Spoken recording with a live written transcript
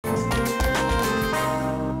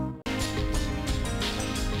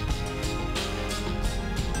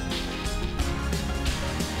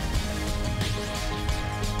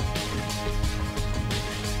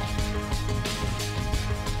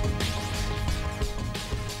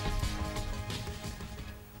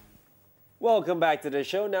Welcome back to the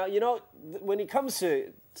show. Now, you know, when it comes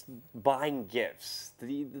to buying gifts,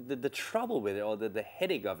 the trouble with it, or the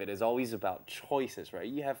headache of it, is always about choices, right?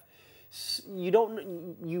 You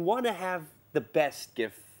want to have the best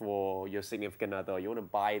gift for your significant other, or you want to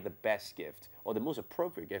buy the best gift or the most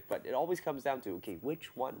appropriate gift, but it always comes down to, okay,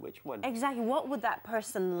 which one? Exactly, what would that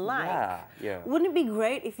person like? Yeah. Wouldn't it be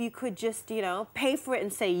great if you could just, you know, pay for it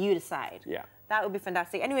and say you decide? Yeah. That would be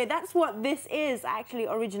fantastic. Anyway, that's what this is, actually,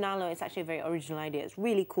 Originalo. It's actually a very original idea. It's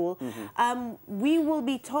really cool. We will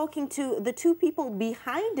be talking to the two people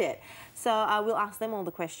behind it. So we'll ask them all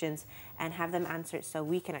the questions and have them answer it so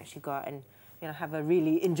we can actually go out and have a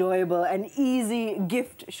really enjoyable and easy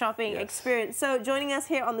gift shopping experience. So joining us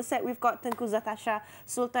here on the set, we've got Tengku Zatashah,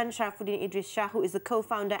 Sultan Sharafuddin Idris Shah, who is the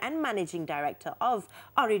co-founder and managing director of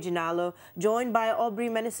Originalo, joined by Aubry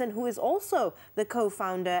Mennesson, who is also the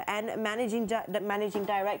co-founder and managing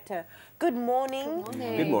director. Good morning. Good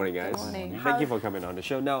morning. Good morning, guys. Good morning. Thank you for coming on the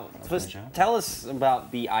show. Now, first, tell us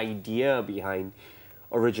about the idea behind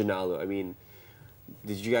Originalo. I mean,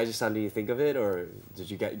 did you guys just suddenly think of it, or did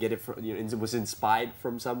you get it from, was it inspired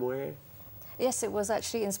from somewhere? Yes, it was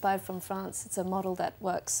actually inspired from France. It's a model that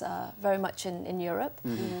works very much in Europe.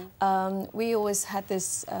 We always had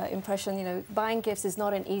this impression, buying gifts is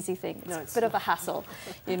not an easy thing. It's a bit of a hassle.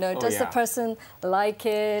 Does the person like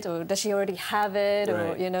it, or does she already have it,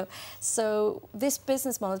 or So this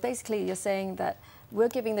business model, basically, you're saying that we're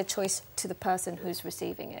giving the choice to the person who's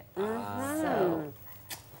receiving it.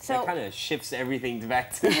 So that kind of shifts everything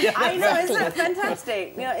back to I know, isn't that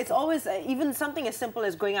fantastic? It's always even something as simple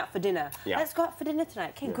as going out for dinner. Yeah. Let's go out for dinner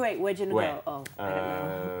tonight. Okay, great. Where do you want to go? Oh, I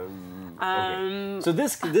don't know. Okay. So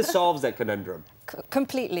this solves that conundrum.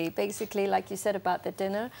 Completely. Basically, like you said about the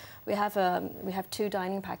dinner, we have two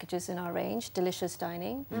dining packages in our range: delicious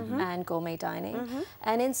dining and gourmet dining.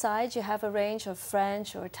 And inside you have a range of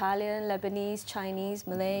French or Italian, Lebanese, Chinese,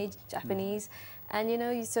 Malay, Japanese.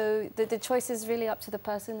 And so the choice is really up to the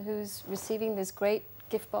person who's receiving this great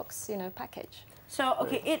gift box, package. So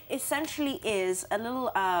okay, it essentially is a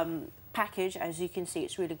little package. As you can see,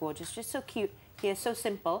 it's really gorgeous, just so cute here, so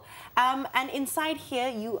simple. And inside here,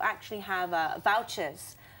 you actually have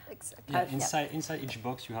vouchers. Exactly. Yeah, inside each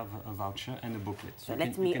box you have a voucher and a booklet. So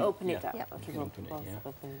let me open it up. Yeah. Okay, we'll open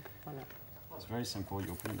one up. It's very simple.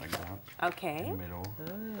 You open it like that. Okay. In the middle.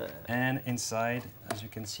 And inside, as you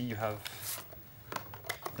can see, you have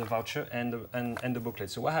the voucher and the booklet.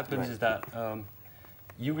 So what happens is that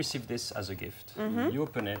you receive this as a gift. You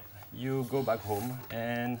open it, you go back home,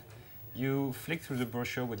 and you flick through the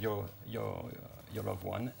brochure with your loved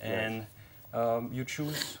one, and you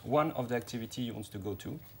choose one of the activity you want to go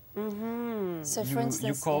to. So for instance,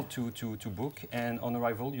 you call to book, and on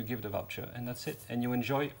arrival you give the voucher, and that's it. And you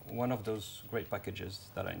enjoy one of those great packages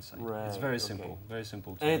that are inside. It's very simple, very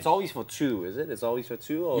simple. And it's always for two, is it? It's always for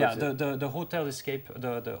two? Or yeah, the hotel escape,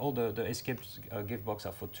 all the escape gift box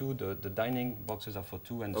are for two, the dining boxes are for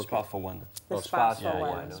two, and the spa for one. The spa for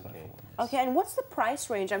one. Yes. Okay, and what's the price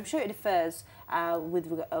range? I'm sure it differs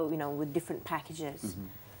with different packages.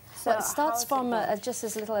 So well, it starts from just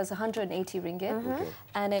as little as 180 ringgit,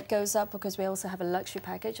 and it goes up because we also have a luxury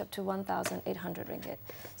package up to 1,800 ringgit.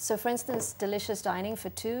 So, for instance, delicious dining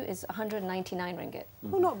for two is 199 ringgit.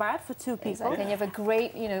 Oh, not bad for two people. Exactly. And you have a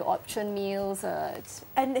great, option meals.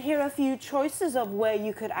 And here are a few choices of where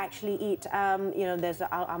you could actually eat. There's the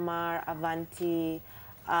Al Amar, Avanti,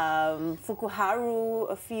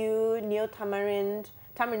 Fukuharu, a few, Neo Tamarind,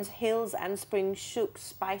 Tamarind Hills and Spring Shook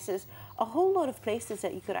Spices. A whole lot of places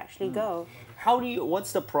that you could actually go.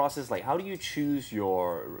 What's the process like? How do you choose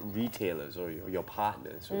your retailers or your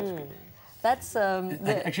partners, so to speak? That's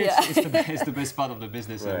actually it's the best part of the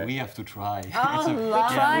business. We have to try.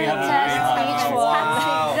 Try and test each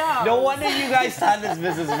one. No wonder you guys started this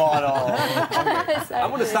business model. Okay.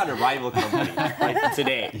 I'm going to start a rival company like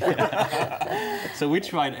today. So we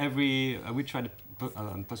tried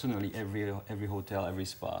personally every hotel, every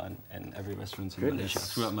spa, and every restaurant in Malaysia,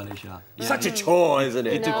 throughout Malaysia. Such a chore, isn't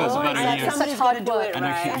it? It took us about a year. Somebody's got to do it, And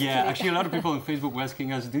right? actually, a lot of people on Facebook were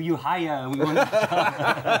asking us, "Do you hire?" We want.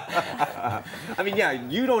 I mean,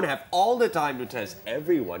 you don't have all the time to test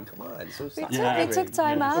everyone. Come on, so we took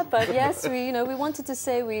time out, but yes, we wanted to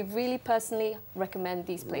say we really personally recommend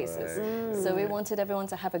these places. So we wanted everyone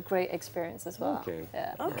to have a great experience as well. Okay.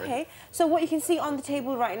 Yeah. Okay. So what you can see on the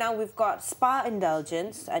table right now, we've got spa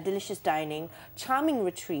indulgence, delicious dining, charming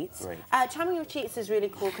retreats. Charming retreats is really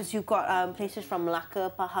cool because you've got places from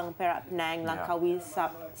Melaka, Pahang, Perak, Penang, Langkawi,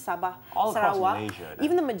 Sabah, all across Sarawak, Malaysia,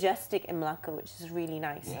 even the Majestic in Melaka, which is really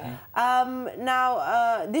nice.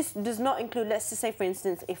 This does not include, let's just say, for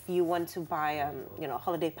instance, if you want to buy a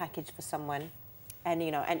holiday package for someone, and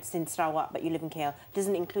you know, and it's in Sarawak, but you live in KL,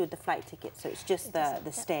 doesn't include the flight ticket, so it's just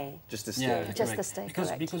the stay. Just the stay. Yeah, Just the stay,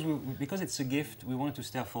 because it's a gift, we wanted to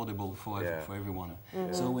stay affordable for everyone.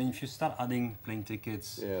 So if you start adding plane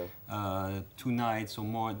tickets, 2 nights or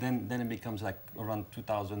more, then it becomes like around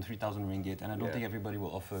 2,000, 3,000 ringgit, and I don't think everybody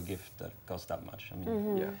will offer a gift that costs that much. I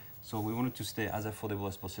mean, so we wanted to stay as affordable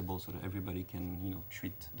as possible so that everybody can, you know,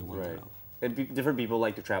 treat the one they love. And different people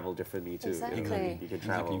like to travel differently too. Exactly. You know, you can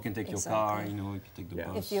travel. You can take your car, you know, you can take the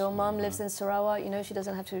bus. If your mom lives in Sarawak, you know, she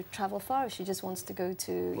doesn't have to travel far. She just wants to go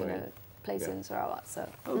to, you know, place in Sarawak. So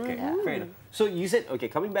okay, fair enough. So you said, okay,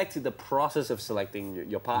 coming back to the process of selecting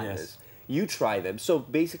your partners, you try them. So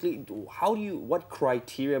basically, what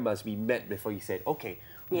criteria must be met before you said, okay,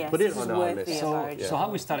 put it on our list? So how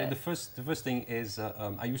we started, the first thing is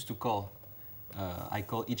I used to call. I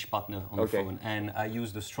call each partner on the phone, and I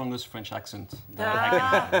use the strongest French accent that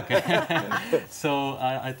I can. Okay? So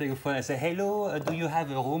I take a phone. I say, "Hello, do you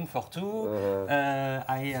have a room for two?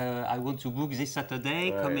 I want to book this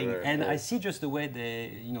Saturday. And I see just the way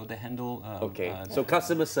they handle. So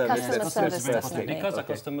customer service. Customer service, because our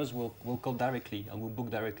customers will call directly and will book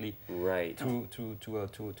directly.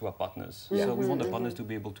 To our partners. So we want the partners to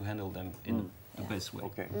be able to handle them in the best way.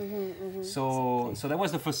 Okay. So that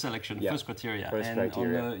was the first selection, first criteria.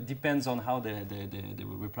 Criteria. Depends on how they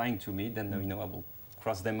were replying to me. Then you know I will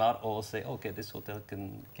cross them out or say, okay, this hotel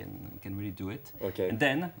can really do it. Okay. And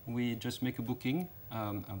then we just make a booking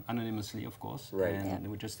anonymously, of course, and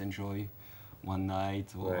we just enjoy one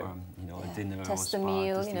night or a dinner test or the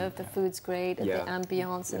meal, you know, if the food's great, if the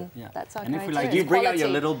ambience, and that's our criteria. Do you bring out your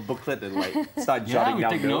little booklet and like start jotting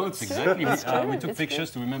down we take notes? Exactly. We took It's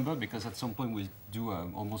pictures to remember because at some point we do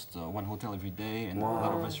almost one hotel every day and a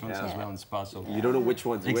lot of restaurants as well and spas. So you don't know which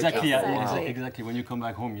one's exactly. which. Exactly. When you come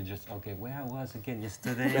back home, you just where I was again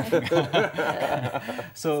yesterday.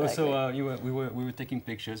 So we were taking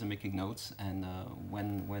pictures and making notes, and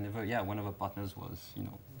whenever one of our partners was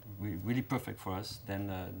really perfect for us, then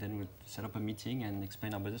we set up a meeting and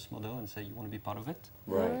explain our business model and say, you want to be part of it?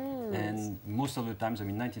 Right. And most of the times,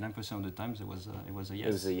 99% of the times, it was a yes. It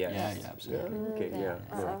was a yes. Yeah, absolutely. Okay,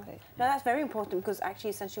 Exactly. Now that's very important because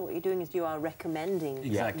actually, essentially, what you're doing is you are recommending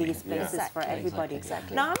these places for everybody.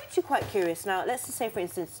 Exactly. Now, I'm actually quite curious. Now, let's just say, for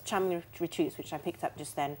instance, Charming Retreats, which I picked up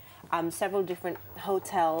just then, several different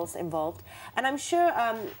hotels involved, and I'm sure.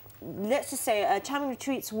 Let's just say Charming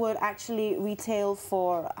Retreats would actually retail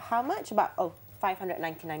for how much? About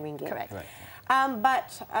 599 ringgit. Correct.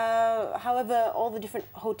 But however, all the different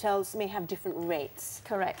hotels may have different rates.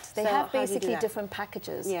 Correct. They have basically different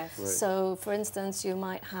packages. Yes. Right. So, for instance, you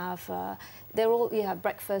might have you have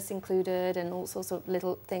breakfast included and all sorts of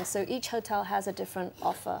little things. So each hotel has a different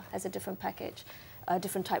offer, has a different package. A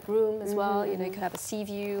different type room as well. You know, you could have a sea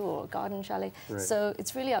view or a garden chalet. Right. So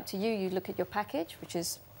it's really up to you. You look at your package, which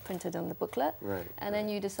is printed on the booklet, and then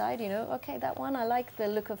you decide, okay, that one, I like the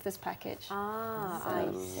look of this package. I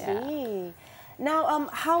see. Now,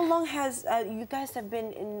 how long has you guys have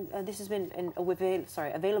been in? This has been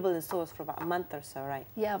available in stores for about a month or so, right?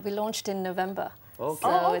 Yeah, we launched in November. Okay.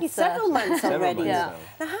 So it's several months already. Yeah.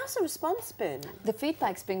 Now, how's the response been? The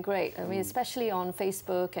feedback's been great. I mean, especially on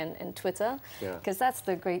Facebook and Twitter, because that's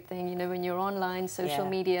the great thing. When you're online, social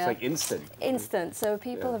media. It's like instant. Instant. So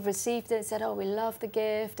people have received it, said, "Oh, we love the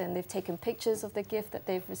gift," and they've taken pictures of the gift that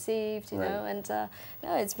they've received. You know, and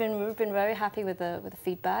we've been very happy with the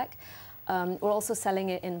feedback. We're also selling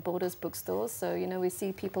it in Borders bookstores, so we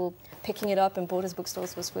see people picking it up in Borders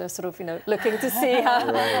bookstores. We're sort of looking to see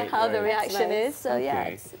how the reaction is. So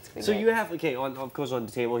it's been so great. you have of course on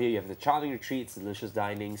the table here you have the Charming Retreats, delicious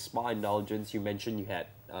dining, spa indulgence. You mentioned you had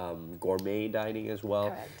gourmet dining as well.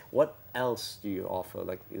 Correct. What else do you offer?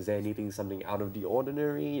 Like, is there something out of the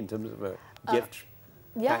ordinary in terms of a gift?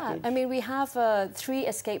 Yeah, I mean, we have 3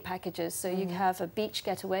 escape packages. So you have beach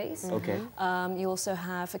getaways. Okay. You also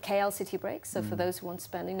have a KL city break. So for those who want to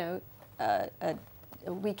spend,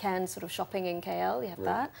 a weekend sort of shopping in KL, you have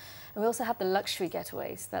that. And we also have the luxury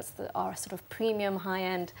getaways. That's our sort of premium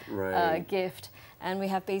high-end gift. And we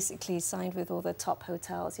have basically signed with all the top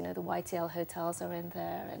hotels. The YTL hotels are in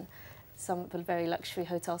there, and some of the very luxury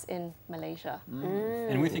hotels in Malaysia.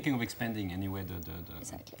 And we're thinking of expanding anyway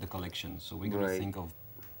the collection. So we're going to think of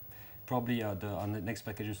probably on the next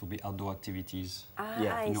packages will be outdoor activities.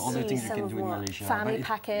 All the things you can do in Malaysia. Family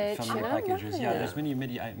package. Family packages. Yeah, there's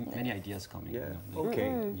many ideas coming. Yeah.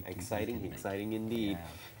 Exciting indeed.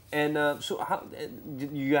 And so, how do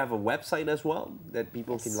you have a website as well that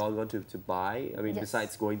people can log on to buy? I mean,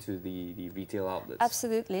 besides going to the retail outlets.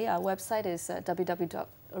 Absolutely. Our website is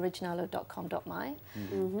originalo.com.my,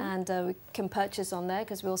 and we can purchase on there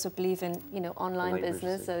because we also believe in online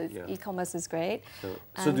business. So e-commerce is great.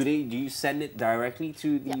 So do you send it directly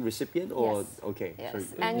to the recipient or yes. okay? Yes.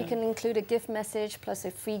 So, and you can include a gift message plus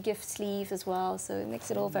a free gift sleeve as well. So it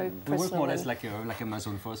makes it all very personal. We work more or less like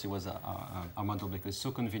Amazon for us. It was our model because it's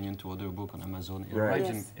so convenient to order a book on Amazon. It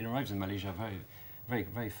arrives in Malaysia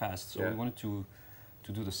very fast. So we wanted to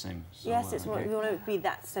do the same. So, yes, we want it to be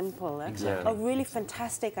that simple. Exactly. A really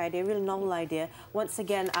fantastic idea, really novel idea. Once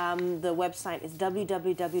again, the website is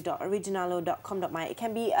www.originalo.com.my. It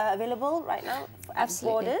can be available right now at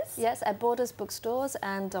Borders? Yes, at Borders bookstores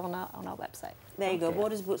and on our website. There you go,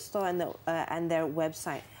 Borders bookstore and their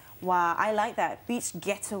website. Wow, I like that. Beach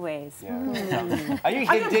getaways. Yeah. Are you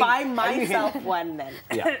I'm going to buy myself one then.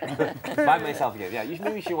 Yeah, buy myself a gift. Yeah,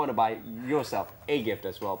 maybe you should want to buy yourself a gift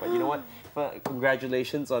as well. But you know what? But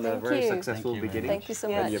congratulations on a very successful beginning. Thank you so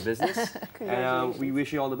much. In your business. And we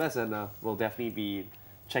wish you all the best, and we'll definitely be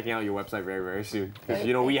checking out your website very soon. Because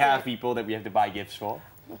we have people that we have to buy gifts for.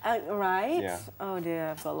 Right? Yeah. Oh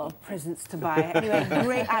dear, I've got a lot of presents to buy. Anyway,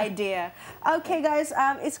 great idea. Okay guys,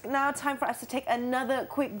 it's now time for us to take another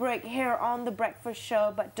quick break here on The Breakfast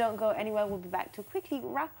Show, but don't go anywhere. We'll be back to quickly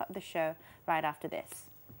wrap up the show right after this.